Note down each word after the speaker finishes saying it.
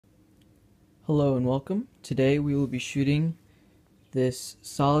Hello and welcome. Today we will be shooting this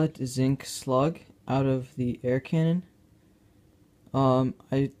solid zinc slug out of the air cannon. To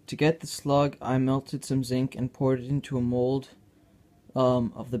get the slug, I melted some zinc and poured it into a mold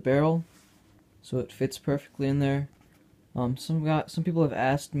of the barrel, so it fits perfectly in there. Some people have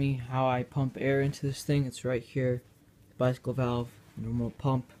asked me how I pump air into this thing. It's right here, bicycle valve, normal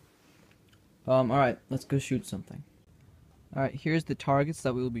pump. Alright, let's go shoot something. Alright, here's the targets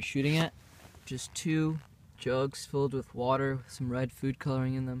that we will be shooting at. Just 2 jugs filled with water with some red food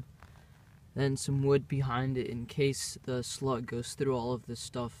coloring in them. Then some wood behind it in case the slug goes through all of this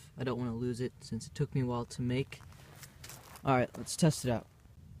stuff. I don't want to lose it since it took me a while to make. Alright, let's test it out.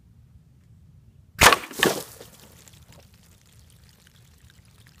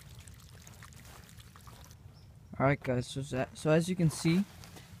 Alright guys, so as you can see,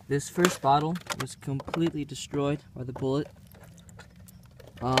 this first bottle was completely destroyed by the bullet.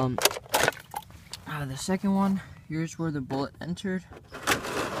 The second one, here's where the bullet entered.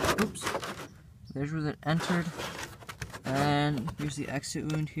 Oops. There's where it entered. And here's the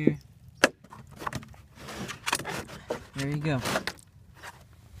exit wound here. There you go.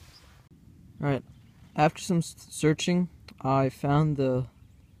 Alright, after some searching, I found the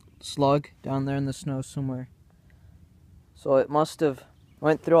slug down there in the snow somewhere. So it must have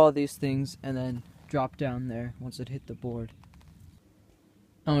went through all these things and then dropped down there once it hit the board.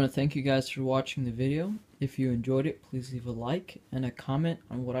 I want to thank you guys for watching the video. If you enjoyed it, please leave a like and a comment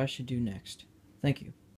on what I should do next. Thank you.